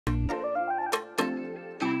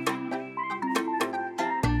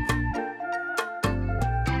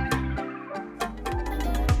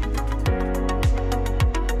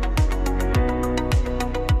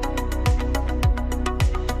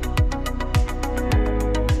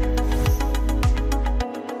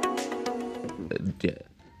Yeah.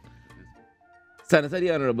 Senator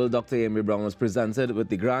the Honourable Dr. Amery Browne was presented with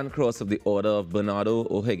the Grand Cross of the Order of Bernardo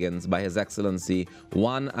O'Higgins by His Excellency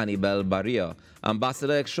Juan Anibal Barria,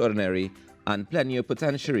 Ambassador Extraordinary and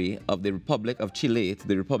Plenipotentiary of the Republic of Chile to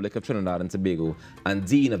the Republic of Trinidad and Tobago and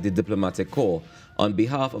Dean of the Diplomatic Corps on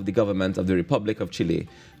behalf of the Government of the Republic of Chile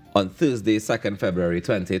on Thursday, 2nd February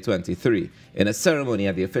 2023, in a ceremony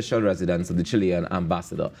at the official residence of the Chilean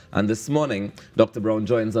ambassador. And this morning, Dr. Browne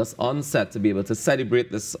joins us on set to be able to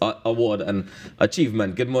celebrate this award and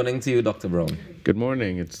achievement. Good morning to you, Dr. Browne. Good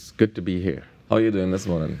morning. It's good to be here. How are you doing this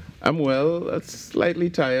morning? I'm well. Slightly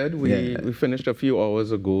tired. We finished a few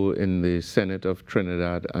hours ago in the Senate of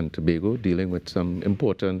Trinidad and Tobago dealing with some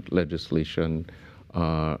important legislation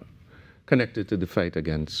connected to the fight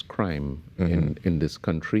against crime in this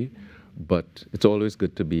country. But it's always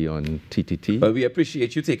good to be on TTT. Well, we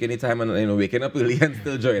appreciate you taking the time and waking up early and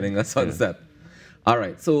still joining us on set. All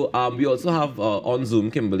right, so we also have on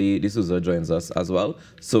Zoom, Kimberly D'Souza joins us as well.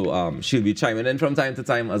 So she'll be chiming in from time to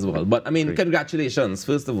time as well. But I mean, congratulations,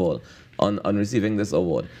 first of all, on receiving this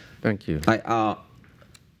award. Thank you.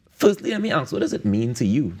 Firstly, let me ask, what does it mean to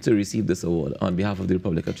you to receive this award on behalf of the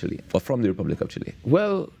Republic of Chile, or from the Republic of Chile?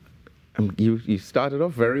 Well, you started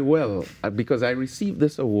off very well, because I received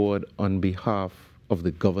this award on behalf of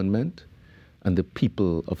the government and the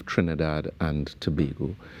people of Trinidad and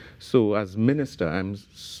Tobago. So as minister, I'm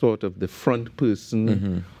sort of the front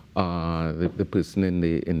person, the person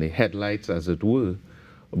in the headlights, as it were.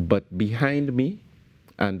 But behind me,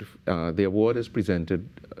 and the award is presented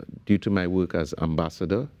due to my work as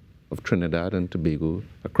ambassador of Trinidad and Tobago,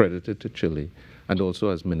 accredited to Chile, and also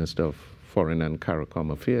as Minister of Foreign and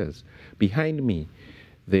CARICOM Affairs. Behind me,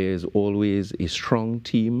 there's always a strong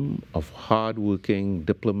team of hard-working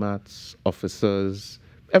diplomats, officers,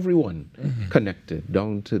 everyone connected,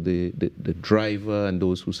 down to the driver and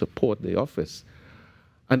those who support the office,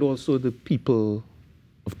 and also the people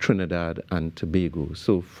of Trinidad and Tobago.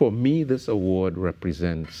 So for me, this award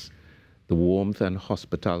represents the warmth and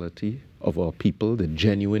hospitality of our people, the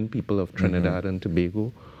genuine people of Trinidad and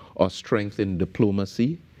Tobago, our strength in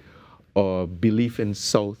diplomacy, our belief in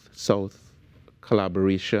South-South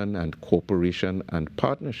collaboration and cooperation and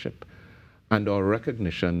partnership, and our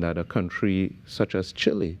recognition that a country such as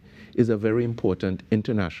Chile is a very important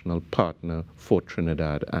international partner for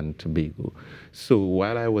Trinidad and Tobago. So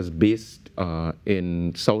while I was based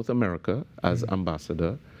in South America as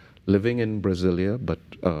ambassador, living in Brasilia, but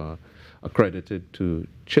accredited to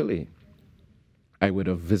Chile, I would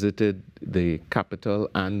have visited the capital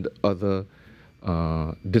and other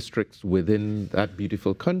districts within that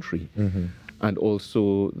beautiful country. And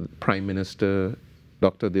also Prime Minister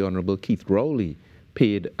Dr. the Honourable Keith Rowley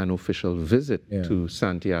paid an official visit to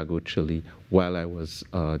Santiago, Chile, while I was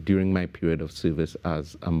during my period of service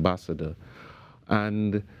as ambassador.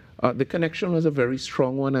 And the connection was a very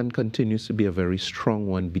strong one and continues to be a very strong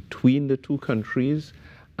one between the two countries,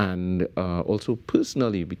 and also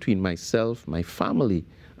personally between myself, my family,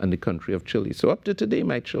 and the country of Chile. So up to today,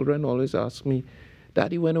 my children always ask me,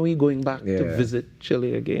 Daddy, when are we going back to visit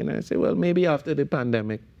Chile again? And I say, well, maybe after the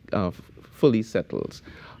pandemic fully settles.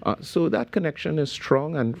 So that connection is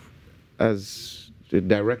strong, and as a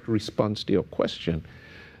direct response to your question,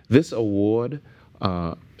 this award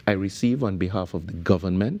I receive on behalf of the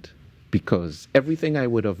government, because everything I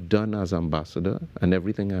would have done as ambassador and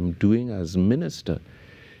everything I'm doing as minister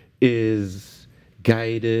is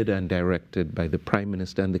guided and directed by the Prime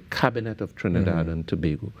Minister and the Cabinet of Trinidad and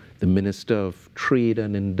Tobago. The Minister of Trade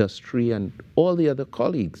and Industry and all the other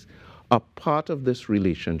colleagues are part of this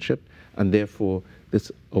relationship, and therefore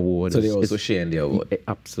this award so they also share in the award?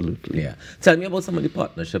 Absolutely. Yeah. Tell me about some of the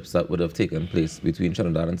partnerships that would have taken place between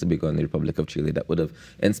Trinidad and Tobago and the Republic of Chile that would have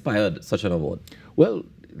inspired such an award. Well,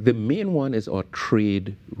 the main one is our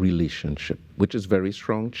trade relationship, which is very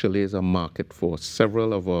strong. Chile is a market for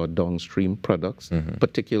several of our downstream products,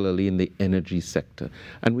 particularly in the energy sector.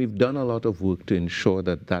 And we've done a lot of work to ensure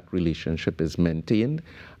that that relationship is maintained,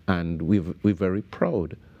 and we're very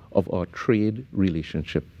proud of our trade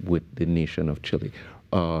relationship with the nation of Chile.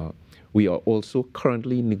 We are also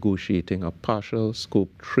currently negotiating a partial scope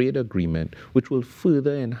trade agreement which will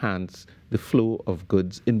further enhance the flow of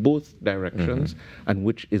goods in both directions, and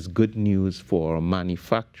which is good news for our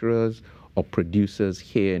manufacturers or producers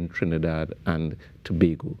here in Trinidad and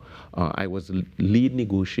Tobago. I was lead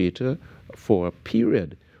negotiator for a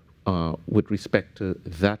period with respect to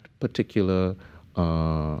that particular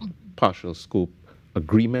partial scope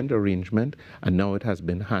agreement arrangement, and now it has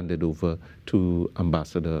been handed over to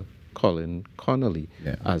Ambassador Colin Connolly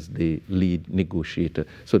as the lead negotiator.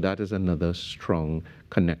 So that is another strong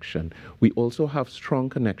connection. We also have strong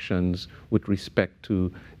connections with respect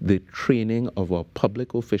to the training of our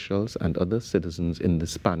public officials and other citizens in the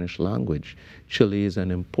Spanish language. Chile is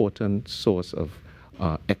an important source of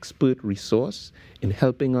expert resource in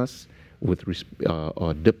helping us with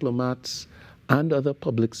our diplomats and other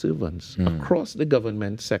public servants across the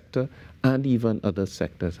government sector and even other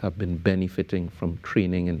sectors have been benefiting from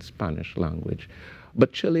training in Spanish language.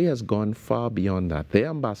 But Chile has gone far beyond that. Their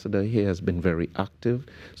ambassador here has been very active.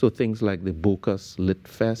 So things like the Rawkus Lit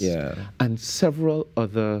Fest and several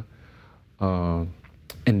other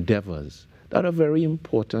endeavors that are very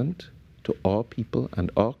important to our people and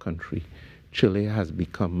our country. Chile has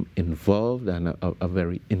become involved and a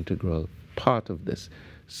very integral part of this.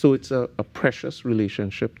 So it's a precious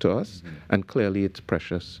relationship to us, and clearly it's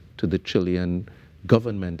precious to the Chilean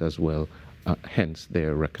government as well, hence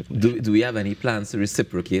their recognition. Do we have any plans to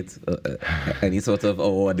reciprocate any sort of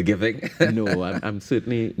award giving? No, I'm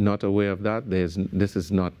certainly not aware of that. This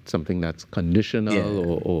is not something that's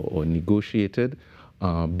conditional or negotiated,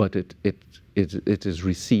 but it is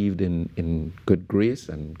received in good grace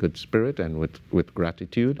and good spirit and with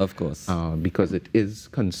gratitude. Of course. Because it is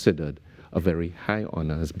considered a very high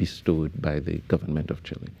honor as bestowed by the government of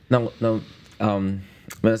Chile. Now,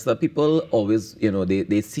 Minister, people always,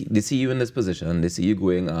 they see you in this position, they see you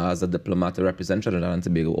going as a diplomat to represent Trinidad and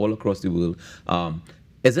Tobago all across the world.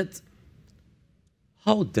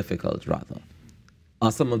 How difficult, rather,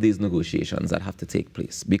 are some of these negotiations that have to take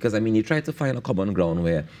place? Because, I mean, you try to find a common ground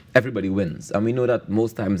where everybody wins. And we know that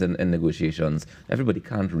most times in negotiations, everybody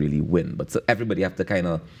can't really win, but so everybody have to kind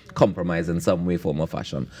of compromise in some way, form, or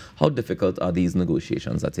fashion. How difficult are these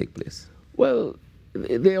negotiations that take place? Well,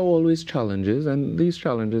 there are always challenges, and these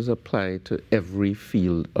challenges apply to every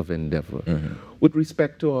field of endeavor. With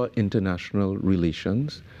respect to our international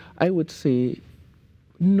relations, I would say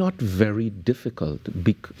not very difficult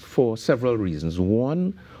for several reasons.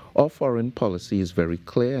 One, our foreign policy is very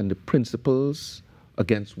clear, and the principles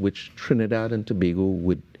against which Trinidad and Tobago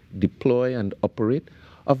would deploy and operate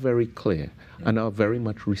are very clear and are very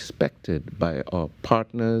much respected by our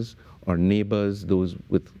partners, our neighbors, those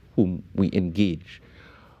with whom we engage.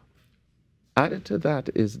 Added to that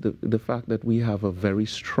is the fact that we have a very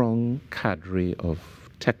strong cadre of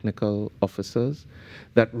technical officers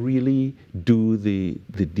that really do the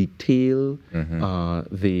detail,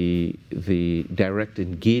 the direct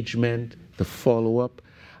engagement, the follow-up,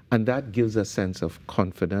 and that gives a sense of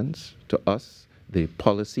confidence to us, the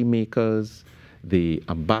policymakers, the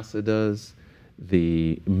ambassadors,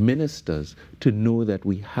 the ministers, to know that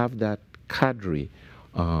we have that cadre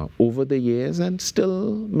over the years and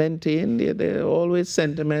still maintain. There are always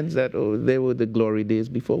sentiments that, oh, they were the glory days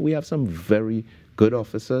before. We have some very good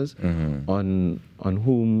officers on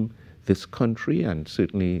whom this country and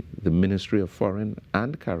certainly the Ministry of Foreign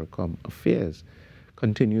and CARICOM Affairs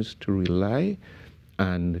continues to rely,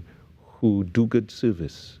 and who do good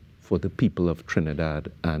service for the people of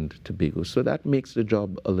Trinidad and Tobago. So that makes the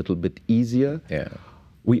job a little bit easier.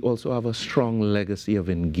 We also have a strong legacy of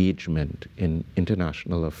engagement in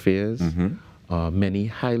international affairs. Many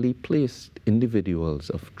highly placed individuals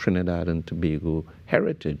of Trinidad and Tobago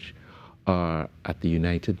heritage are at the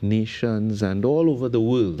United Nations and all over the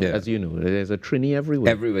world. As you know, there's a Trini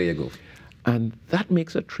everywhere. Everywhere you go. And that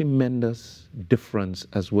makes a tremendous difference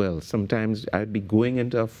as well. Sometimes I'd be going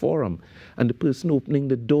into a forum and the person opening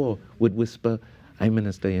the door would whisper, "Hi,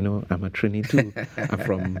 Minister, I'm a Trini too. I'm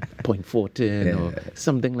from Point Fortin," or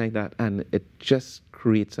something like that. And it just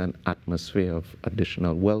creates an atmosphere of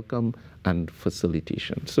additional welcome and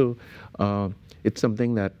facilitation. So it's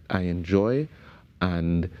something that I enjoy,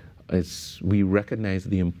 and as we recognize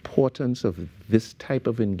the importance of this type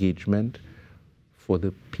of engagement for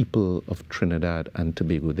the people of Trinidad and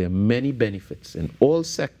Tobago. There are many benefits in all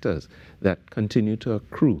sectors that continue to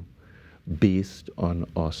accrue based on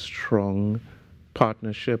our strong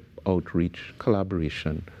partnership, outreach,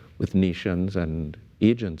 collaboration with nations and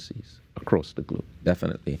agencies across the globe.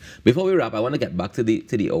 Definitely. Before we wrap, I want to get back to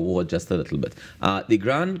the award just a little bit. The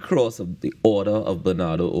Grand Cross of the Order of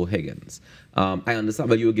Bernardo O'Higgins. I understand,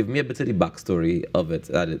 but you will give me a bit of the backstory of it.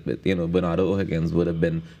 Bernardo O'Higgins would have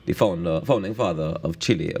been the founding father of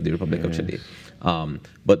Chile, of the Republic of Chile.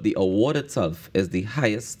 But the award itself is the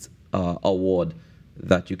highest award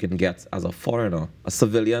that you can get as a foreigner, a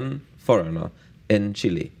civilian foreigner in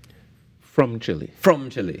Chile. From Chile. From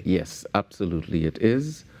Chile. Yes, absolutely it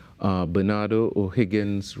is. Bernardo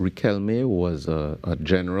O'Higgins Riquelme was a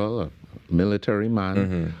general, a military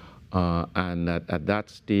man, and at that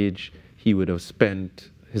stage he would have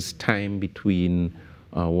spent his time between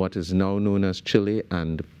what is now known as Chile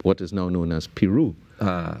and what is now known as Peru.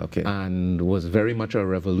 Okay. And was very much a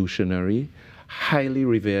revolutionary, highly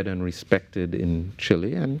revered and respected in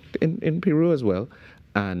Chile and in Peru as well.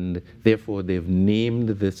 And therefore, they've named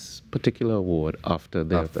this particular award after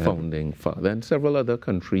their founding father. And several other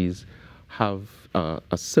countries have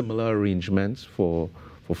a similar arrangements for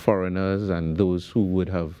foreigners and those who would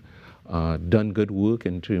have done good work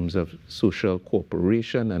in terms of social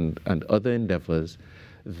cooperation and other endeavors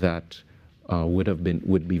that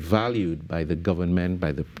would be valued by the government,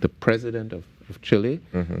 by the president of Chile,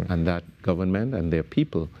 and that government and their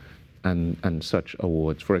people, and such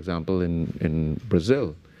awards. For example, in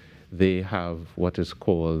Brazil, they have what is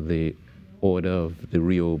called the Order of the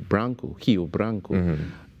Rio Branco,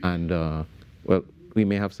 and well, we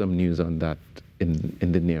may have some news on that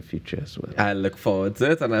in the near future as well. I look forward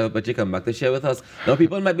to it, and I hope that you come back to share with us. Now,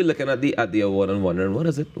 people might be looking at the award and wondering, what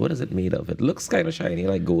is it made of? It looks kind of shiny,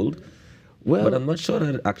 like gold. Well, but I'm not sure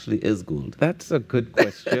that it actually is gold. That's a good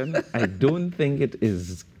question. I don't think it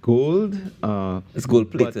is gold. It's gold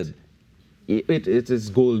plated. It is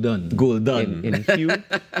golden. Golden. In hue.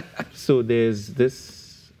 So there's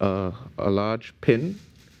this a large pin,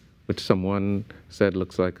 which someone said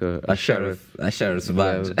looks like a sheriff's badge.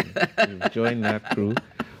 Well, you've joined that crew.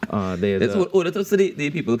 So the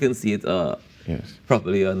people can see it yes.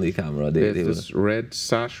 properly on the camera. There's this red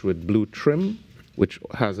sash with blue trim, which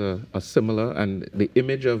has a similar, and the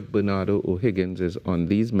image of Bernardo O'Higgins is on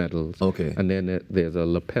these medals. Okay. And then there's a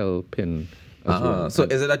lapel pin as well. So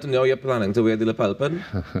is it that now you're planning to wear the lapel pin?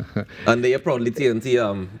 And they are proudly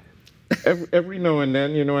TNT. Every now and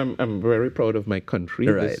then, you know, I'm very proud of my country.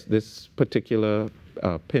 Right. This particular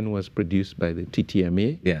pin was produced by the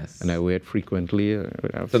TTMA. Yes. And I wear it frequently.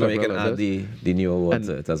 So now you can add the new award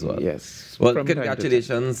to it as well. Yes. Well,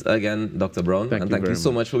 congratulations again, Dr. Browne. Thank you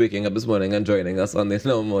so much for waking up this morning and joining us on this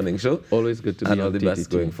Now Morning Show. Always good to be and on all the best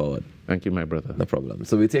going forward. Thank you, my brother. No problem.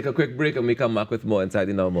 So we take a quick break and we come back with more inside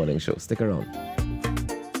the Now Morning Show. Stick around.